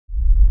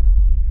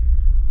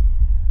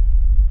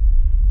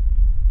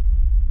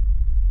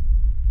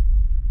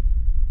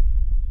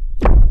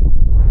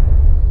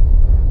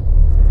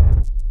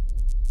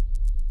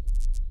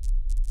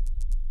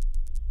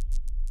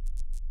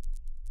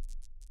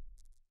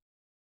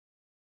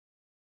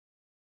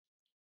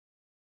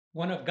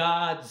One of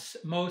God's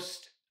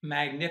most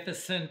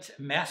magnificent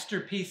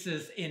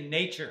masterpieces in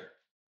nature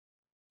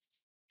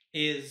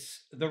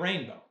is the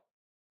rainbow.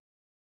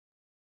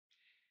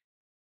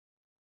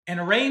 And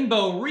a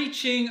rainbow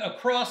reaching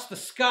across the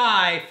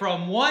sky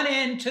from one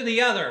end to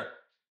the other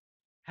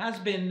has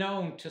been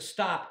known to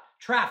stop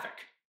traffic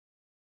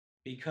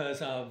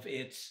because of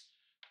its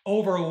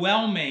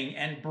overwhelming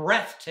and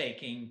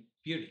breathtaking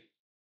beauty.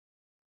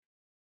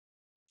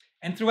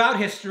 And throughout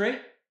history,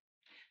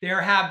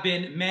 there have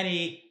been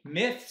many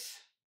myths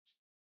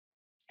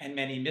and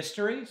many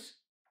mysteries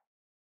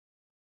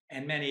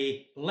and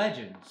many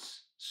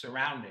legends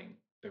surrounding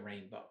the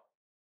rainbow,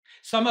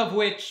 some of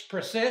which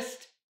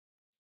persist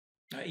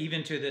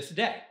even to this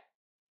day.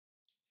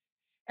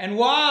 And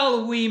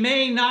while we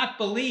may not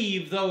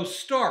believe those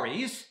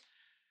stories,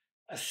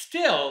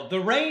 still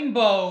the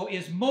rainbow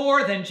is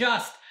more than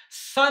just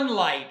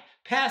sunlight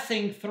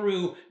passing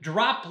through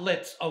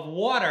droplets of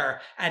water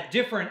at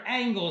different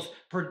angles,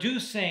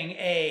 producing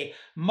a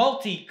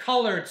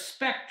multicolored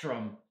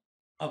spectrum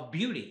of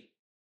beauty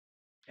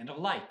and of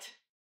light.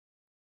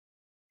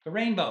 The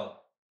rainbow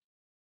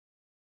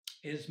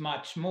is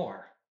much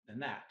more than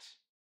that.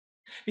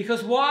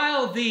 Because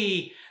while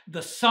the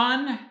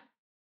sun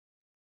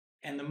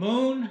and the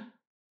moon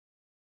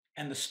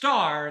and the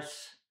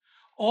stars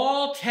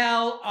all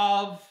tell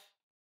of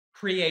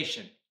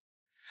creation,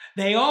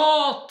 they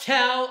all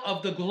tell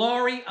of the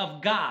glory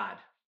of God.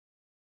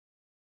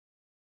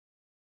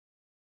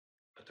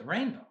 But the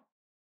rainbow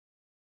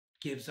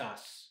gives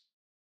us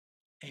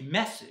a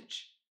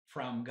message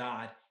from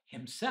God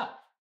himself.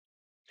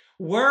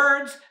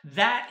 Words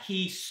that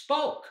he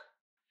spoke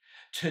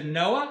to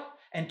Noah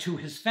and to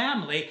his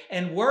family,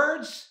 and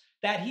words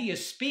that he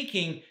is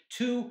speaking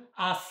to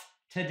us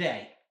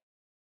today.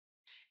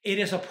 It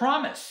is a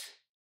promise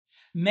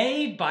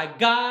made by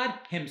God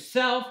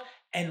himself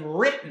and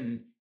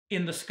written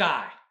in the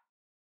sky.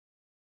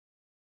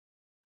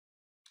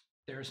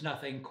 There's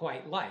nothing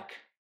quite like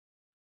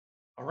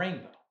a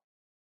rainbow.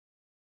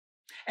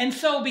 And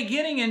so,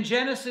 beginning in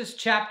Genesis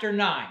chapter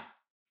 9,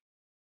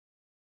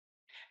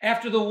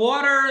 after the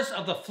waters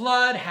of the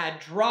flood had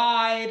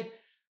dried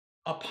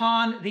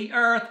upon the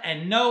earth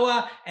and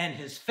Noah and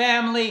his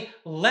family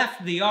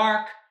left the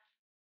ark,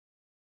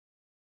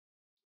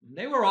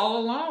 they were all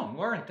alone,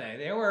 weren't they?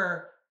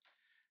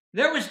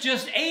 There was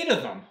just 8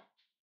 of them.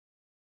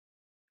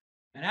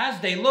 And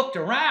as they looked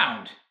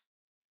around,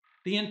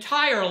 the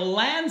entire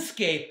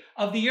landscape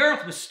of the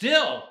earth was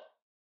still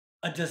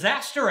a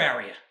disaster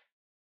area.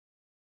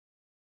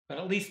 But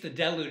at least the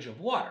deluge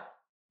of water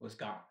was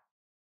gone.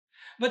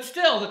 But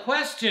still, the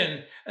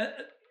question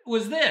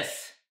was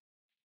this: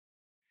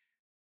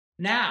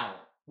 now,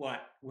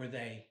 what were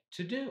they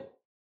to do?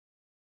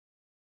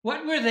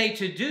 What were they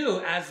to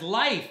do as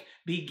life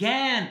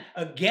began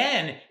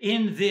again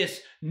in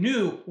this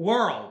new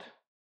world?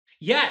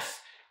 Yes,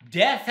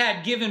 death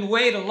had given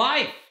way to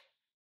life.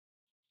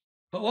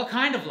 But what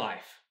kind of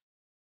life?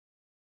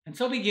 And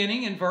so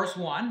beginning in verse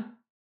 1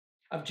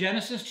 of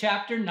Genesis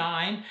chapter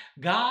 9,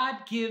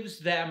 God gives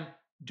them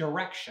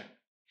direction.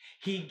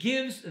 He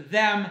gives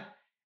them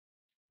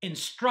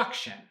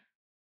instruction.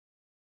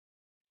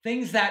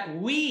 Things that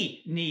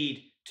we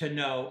need to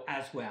know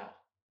as well.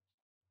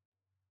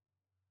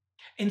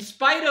 In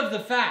spite of the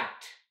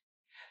fact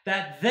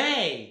that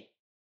they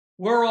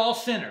were all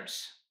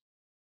sinners,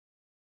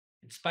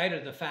 in spite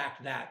of the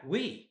fact that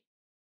we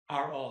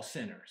are all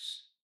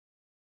sinners,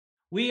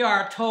 we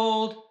are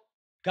told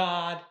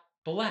God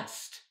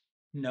blessed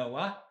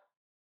Noah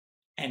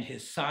and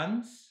his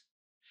sons,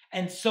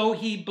 and so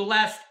he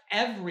blessed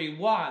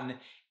everyone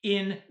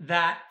in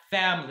that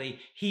family.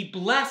 He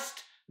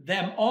blessed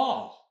them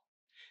all,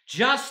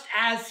 just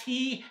as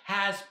he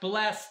has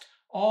blessed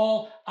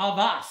all of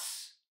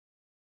us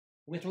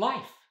with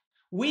life.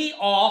 We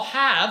all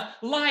have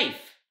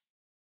life.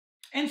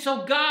 And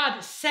so God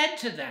said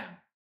to them,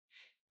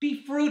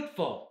 be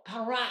fruitful,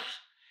 para,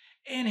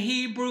 in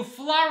Hebrew,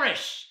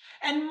 flourish,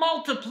 and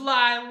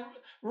multiply,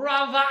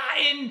 rava,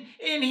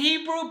 in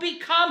Hebrew,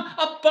 become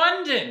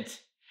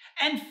abundant,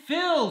 and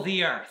fill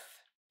the earth.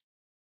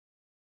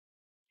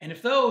 And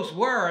if those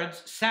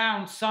words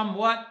sound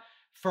somewhat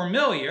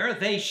familiar,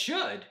 they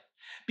should,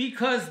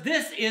 because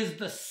this is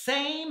the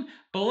same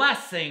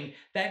blessing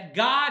that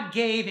God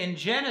gave in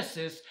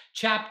Genesis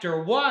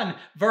chapter 1,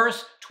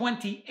 verse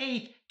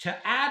 28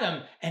 to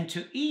Adam and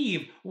to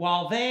Eve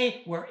while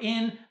they were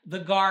in the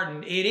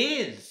garden. It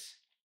is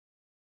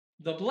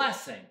the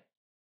blessing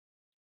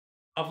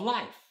of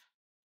life.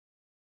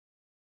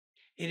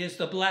 It is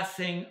the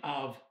blessing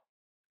of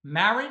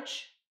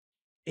marriage.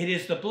 It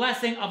is the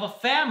blessing of a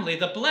family,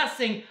 the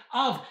blessing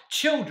of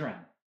children.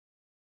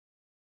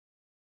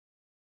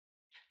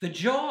 The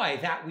joy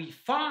that we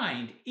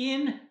find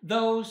in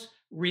those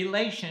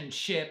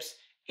relationships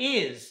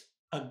is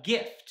a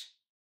gift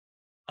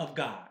of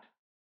God.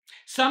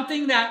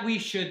 Something that we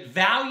should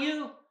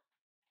value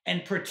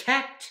and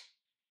protect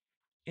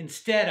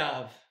instead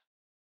of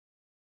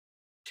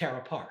tear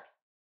apart.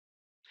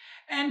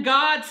 And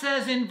God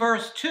says in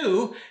verse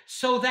 2,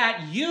 so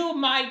that you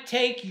might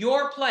take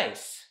your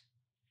place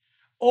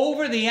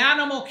over the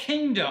animal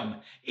kingdom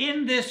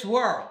in this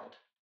world,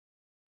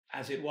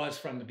 as it was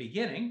from the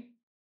beginning.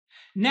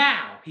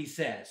 Now, he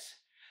says,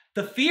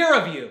 the fear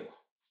of you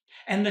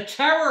and the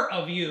terror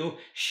of you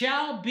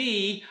shall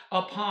be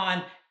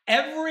upon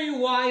every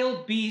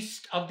wild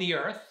beast of the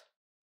earth,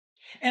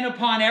 and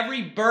upon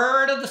every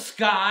bird of the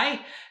sky,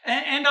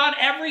 and on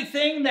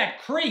everything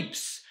that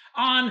creeps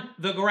on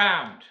the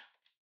ground.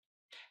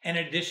 And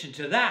in addition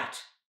to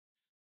that,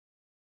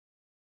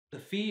 the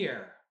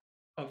fear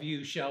of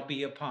you shall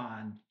be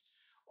upon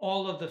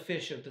all of the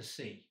fish of the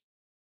sea.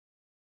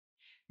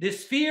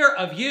 This fear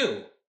of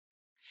you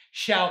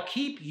shall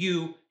keep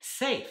you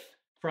safe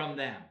from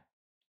them.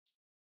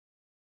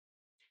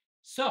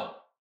 So,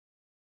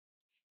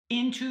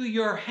 into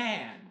your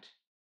hand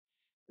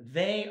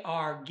they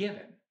are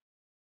given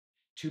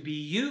to be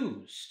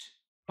used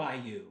by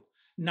you,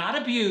 not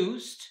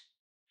abused,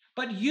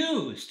 but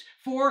used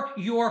for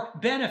your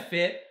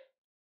benefit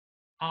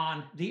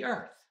on the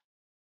earth.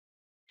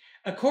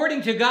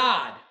 According to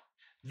God,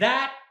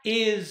 that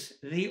is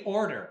the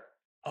order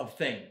of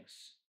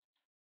things.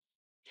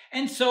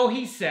 And so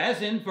he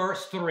says in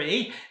verse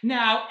 3,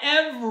 now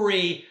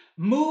every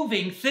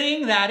moving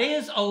thing that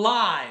is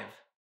alive,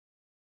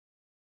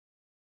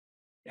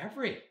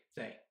 everything,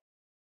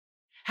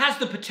 has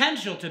the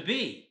potential to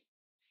be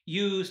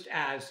used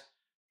as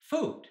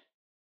food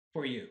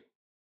for you.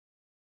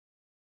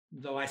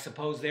 Though I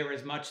suppose there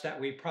is much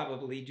that we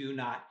probably do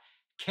not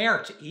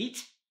care to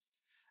eat.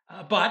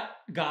 But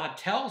God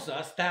tells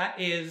us that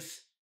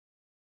is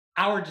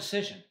our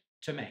decision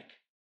to make.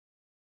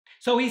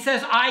 So he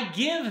says, I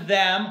give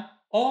them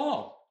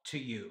all to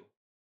you,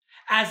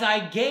 as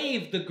I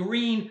gave the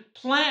green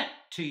plant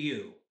to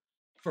you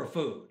for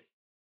food.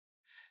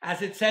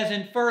 As it says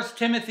in 1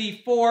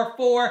 Timothy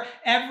 4:4,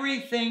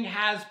 everything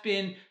has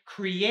been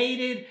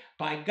created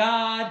by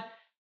God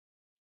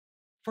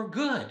for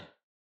good.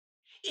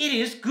 It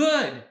is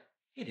good.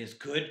 It is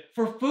good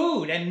for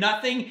food, and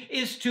nothing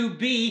is to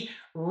be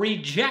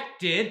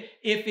rejected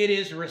if it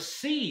is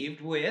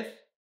received with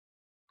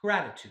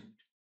gratitude.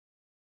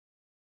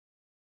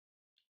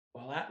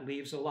 Well, that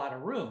leaves a lot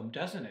of room,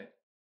 doesn't it,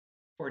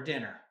 for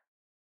dinner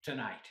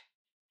tonight?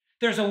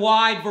 There's a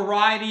wide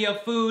variety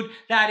of food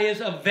that is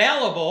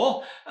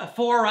available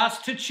for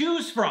us to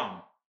choose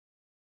from.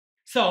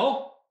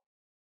 So,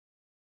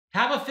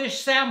 have a fish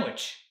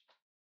sandwich.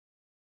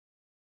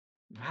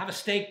 Have a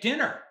steak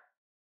dinner.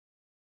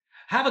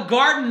 Have a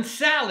garden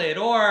salad,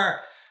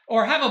 or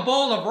have a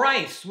bowl of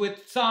rice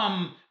with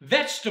some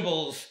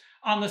vegetables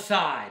on the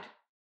side.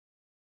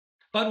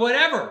 But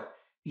whatever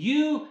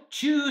you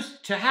choose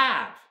to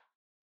have,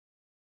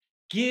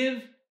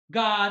 give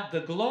God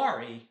the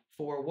glory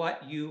for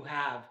what you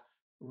have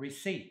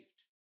received.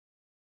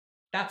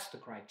 That's the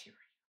criteria.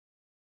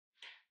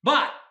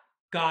 But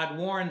God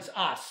warns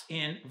us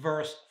in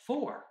verse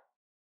 4,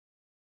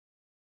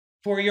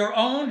 for your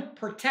own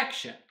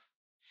protection,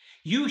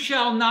 you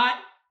shall not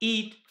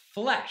eat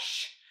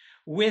flesh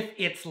with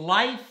its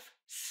life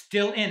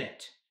still in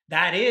it.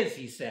 That is,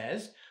 he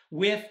says,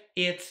 with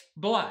its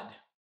blood.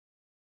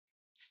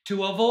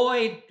 To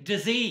avoid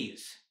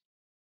disease,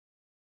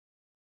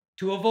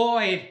 to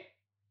avoid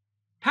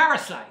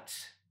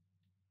parasites,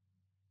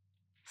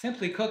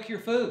 simply cook your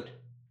food.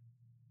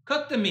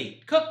 Cook the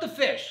meat, cook the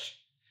fish,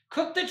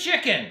 cook the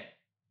chicken.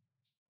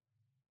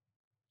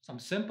 Some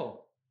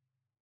simple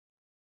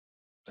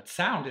but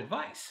sound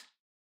advice.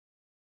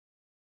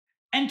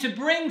 And to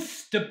bring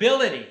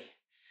stability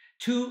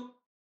to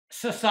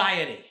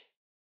society,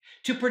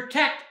 to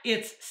protect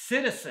its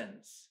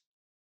citizens,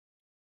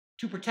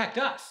 to protect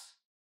us.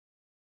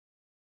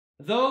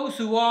 Those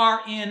who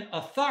are in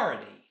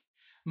authority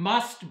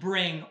must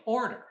bring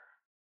order.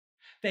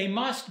 They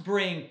must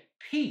bring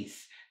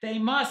peace. They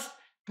must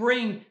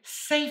bring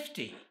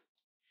safety.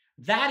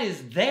 That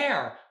is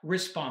their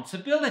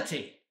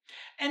responsibility.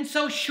 And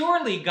so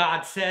surely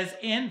God says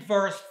in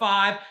verse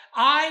 5,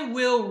 I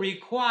will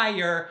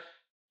require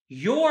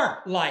your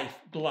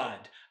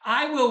lifeblood.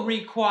 I will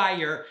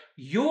require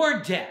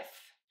your death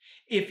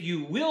if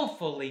you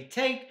willfully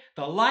take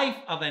the life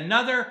of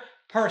another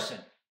person.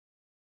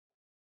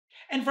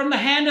 And from the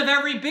hand of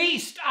every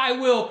beast I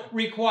will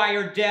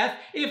require death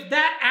if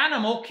that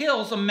animal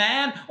kills a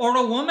man or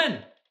a woman.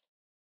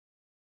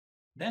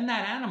 Then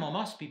that animal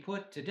must be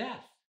put to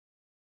death,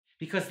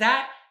 because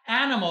that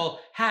animal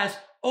has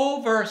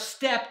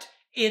overstepped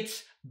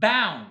its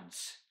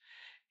bounds.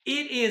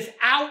 It is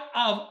out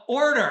of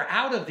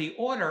the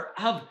order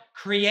of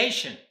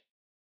creation.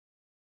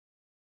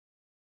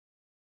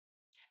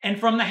 And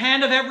from the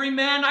hand of every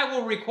man I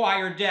will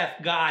require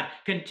death, God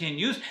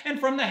continues. And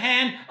from the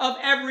hand of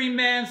every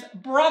man's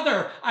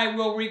brother I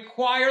will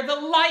require the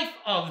life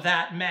of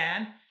that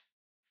man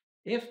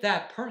if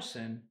that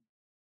person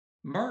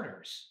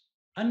murders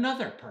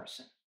another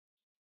person.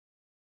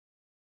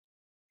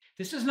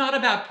 This is not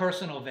about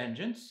personal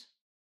vengeance.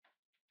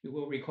 You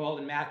will recall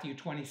in Matthew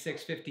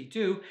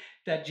 26:52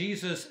 that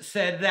Jesus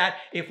said that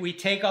if we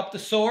take up the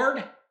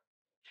sword,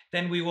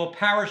 then we will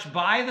perish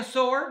by the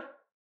sword.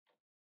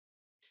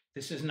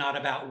 This is not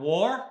about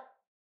war,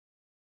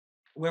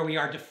 where we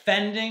are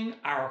defending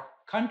our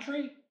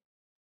country.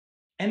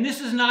 And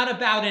this is not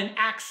about an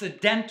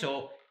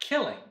accidental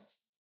killing.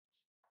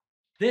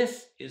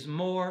 This is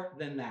more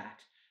than that.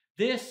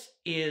 This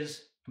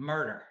is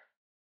murder.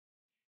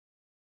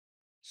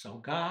 So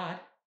God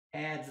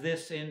adds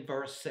this in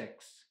verse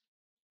 6.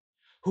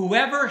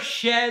 Whoever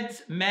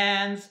sheds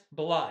man's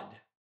blood,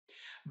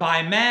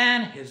 by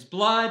man his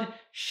blood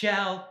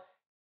shall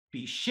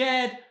be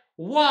shed.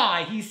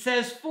 Why? He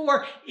says,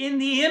 for in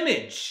the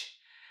image,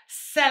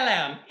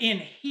 Selem in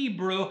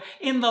Hebrew,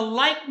 in the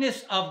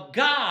likeness of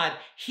God,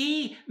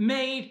 he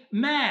made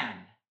man.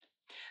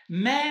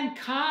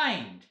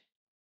 Mankind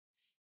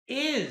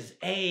is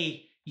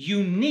a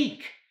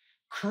unique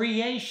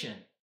creation.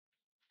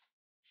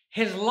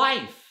 His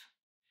life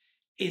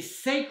is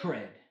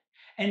sacred,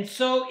 and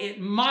so it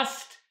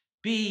must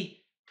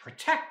be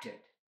protected.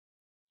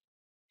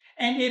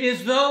 And it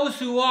is those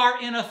who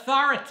are in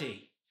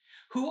authority,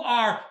 who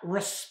are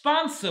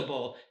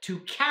responsible to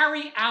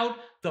carry out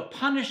the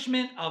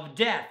punishment of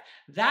death.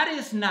 That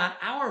is not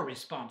our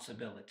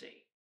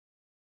responsibility,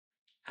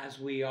 as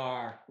we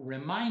are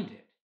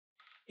reminded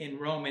in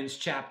Romans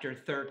chapter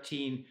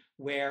 13,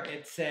 where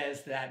it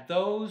says that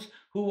those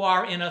who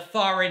are in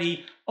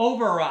authority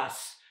over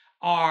us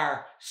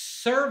are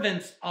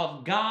servants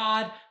of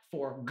God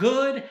for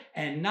good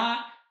and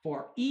not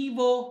for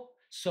evil.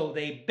 So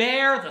they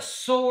bear the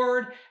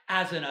sword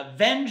as an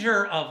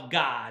avenger of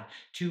God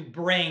to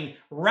bring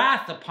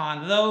wrath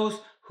upon those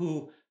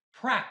who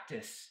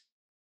practice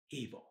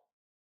evil.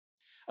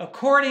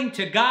 According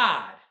to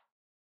God,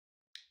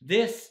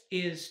 this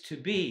is to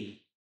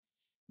be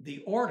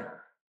the order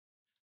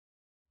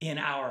in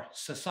our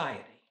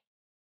society.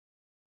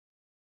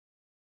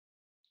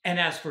 And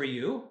as for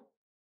you,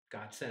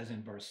 God says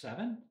in verse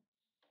 7,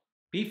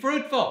 be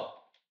fruitful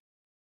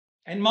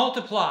and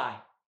multiply.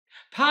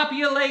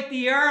 Populate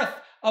the earth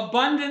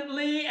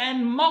abundantly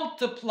and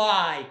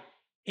multiply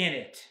in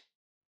it.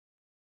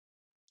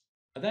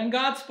 Then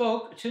God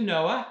spoke to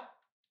Noah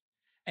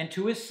and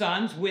to his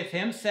sons with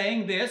him,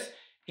 saying this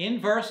in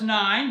verse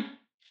 9.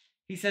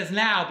 He says,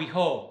 now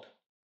behold,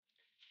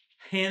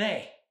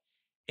 hine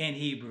in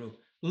Hebrew,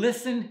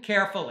 listen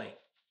carefully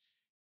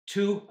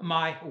to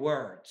my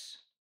words.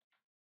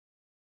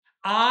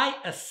 I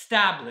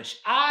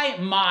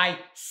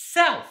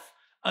myself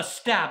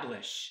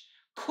establish,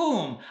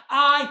 cum,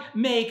 I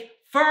make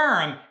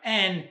firm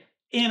and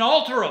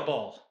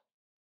unalterable,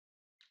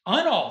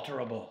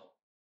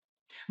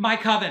 my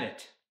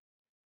covenant,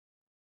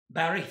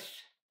 barith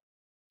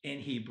in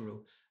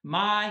Hebrew,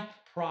 my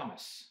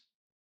promise.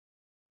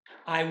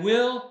 I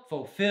will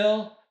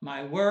fulfill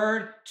my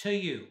word to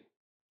you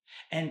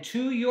and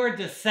to your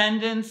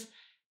descendants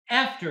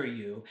after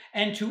you,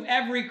 and to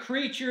every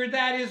creature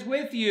that is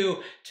with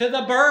you, to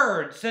the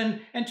birds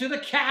and to the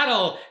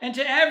cattle, and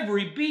to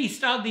every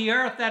beast of the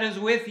earth that is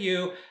with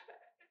you,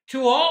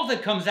 to all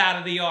that comes out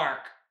of the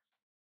ark,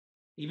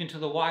 even to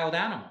the wild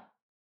animal.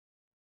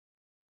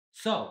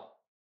 So,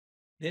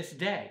 this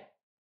day,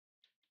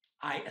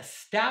 I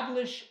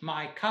establish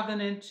my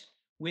covenant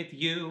with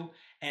you,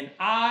 and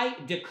I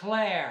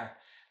declare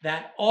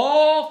that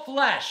all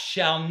flesh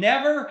shall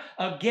never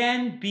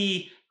again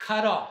be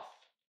cut off.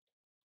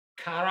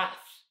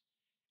 Karath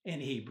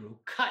in Hebrew,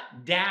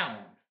 cut down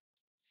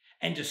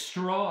and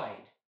destroyed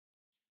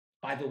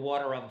by the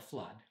water of a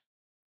flood.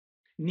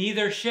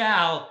 Neither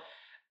shall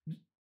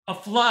a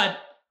flood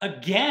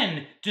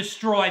again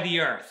destroy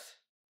the earth.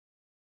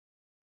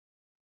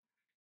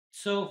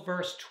 So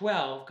verse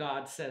 12,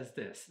 God says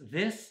this.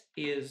 This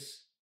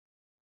is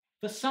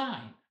the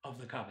sign of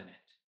the covenant.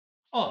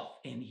 Of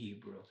in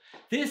Hebrew.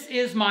 This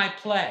is my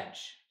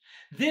pledge.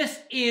 This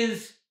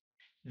is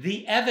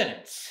the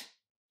evidence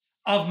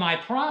of my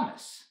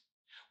promise,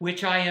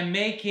 which I am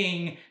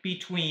making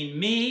between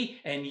me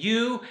and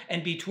you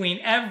and between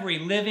every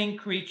living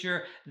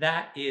creature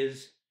that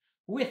is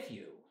with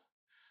you.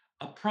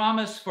 A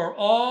promise for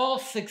all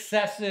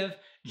successive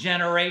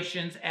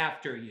generations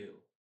after you.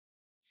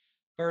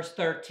 Verse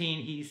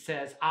 13, he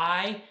says,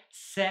 I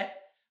set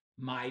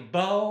my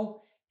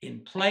bow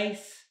in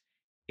place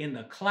in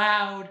the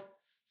cloud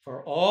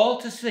for all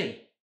to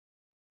see.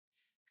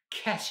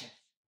 Kesheth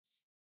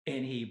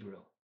in Hebrew.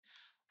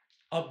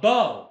 A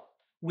bow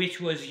which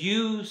was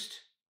used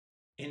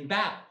in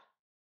battle.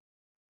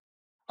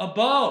 A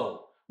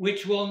bow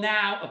which will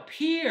now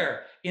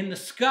appear in the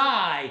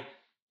sky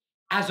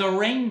as a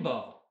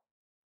rainbow.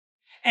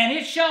 And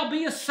it shall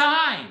be a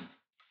sign.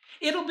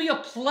 It'll be a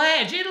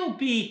pledge. It'll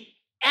be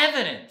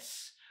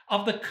evidence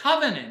of the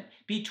covenant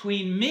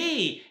between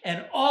me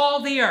and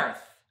all the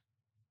earth.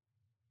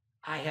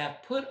 I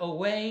have put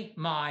away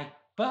my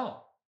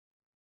bow.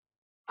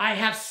 I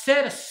have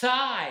set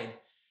aside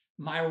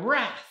my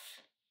wrath.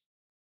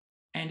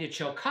 And it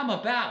shall come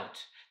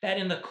about that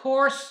in the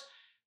course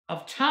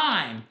of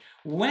time,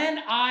 when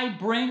I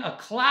bring a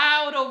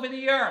cloud over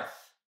the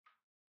earth,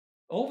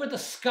 over the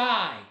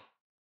sky,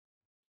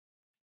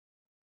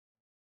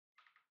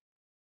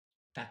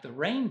 that the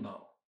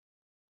rainbow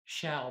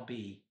shall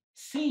be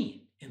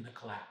seen in the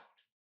cloud.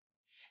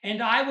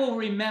 And I will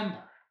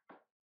remember,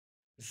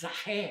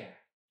 Zacher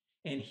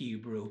in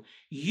Hebrew,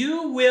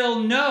 you will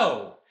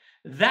know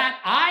that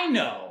I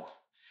know,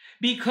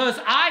 because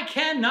I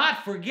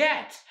cannot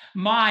forget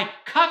my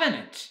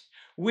covenant,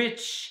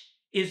 which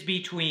is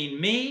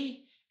between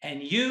me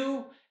and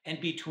you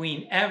and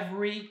between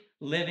every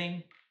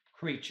living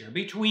creature,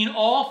 between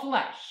all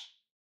flesh,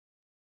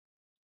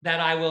 that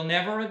I will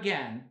never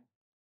again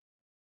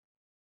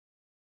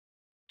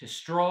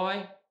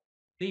destroy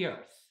the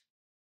earth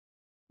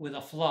with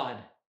a flood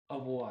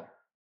of water.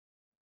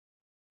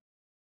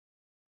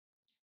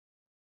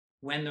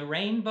 When the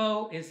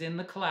rainbow is in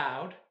the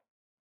cloud,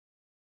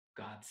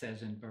 God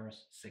says in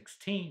verse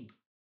 16,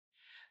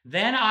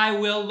 then I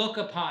will look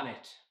upon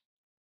it,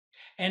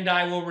 and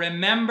I will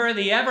remember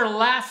the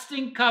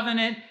everlasting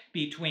covenant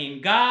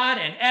between God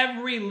and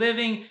every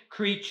living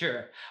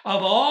creature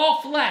of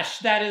all flesh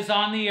that is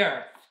on the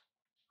earth.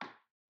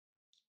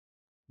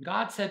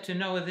 God said to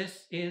Noah,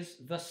 this is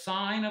the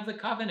sign of the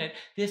covenant.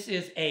 This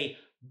is a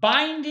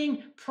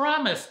binding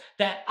promise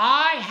that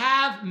I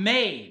have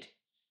made,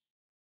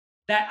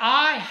 that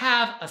I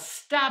have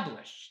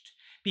established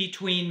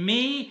between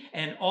me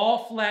and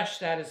all flesh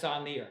that is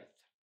on the earth.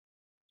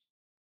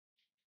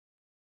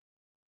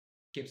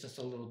 Gives us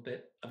a little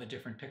bit of a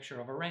different picture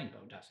of a rainbow,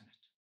 doesn't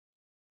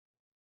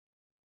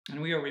it?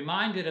 And we are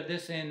reminded of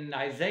this in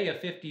Isaiah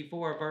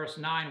 54, verse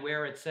 9,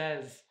 where it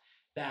says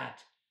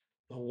that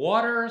the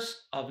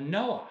waters of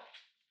Noah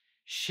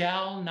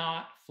shall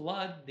not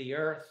flood the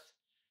earth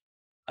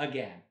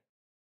again.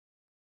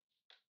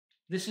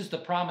 This is the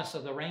promise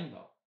of the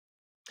rainbow.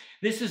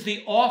 This is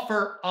the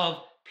offer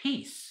of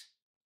peace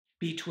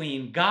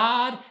between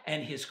God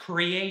and his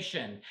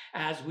creation,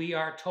 as we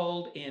are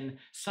told in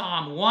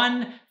Psalm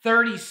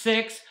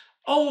 136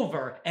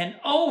 over and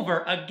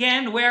over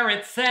again, where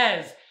it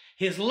says,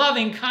 his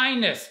loving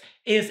kindness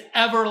is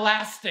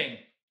everlasting.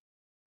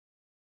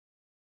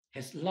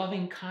 His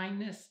loving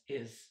kindness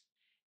is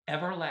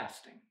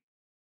everlasting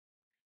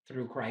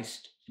through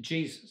Christ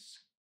Jesus,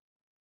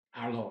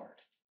 our Lord.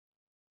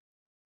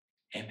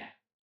 Amen.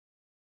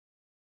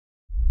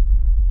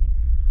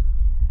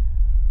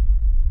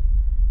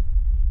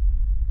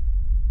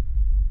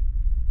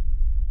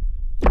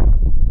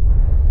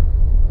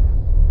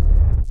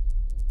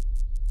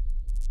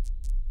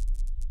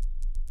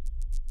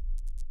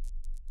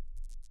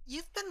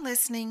 You've been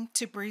listening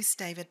to Bruce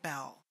David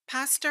Bell,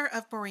 pastor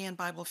of Berean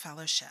Bible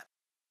Fellowship.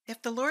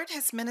 If the Lord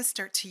has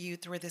ministered to you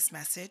through this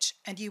message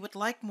and you would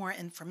like more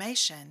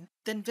information,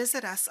 then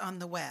visit us on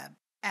the web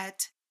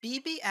at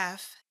bbfva.org.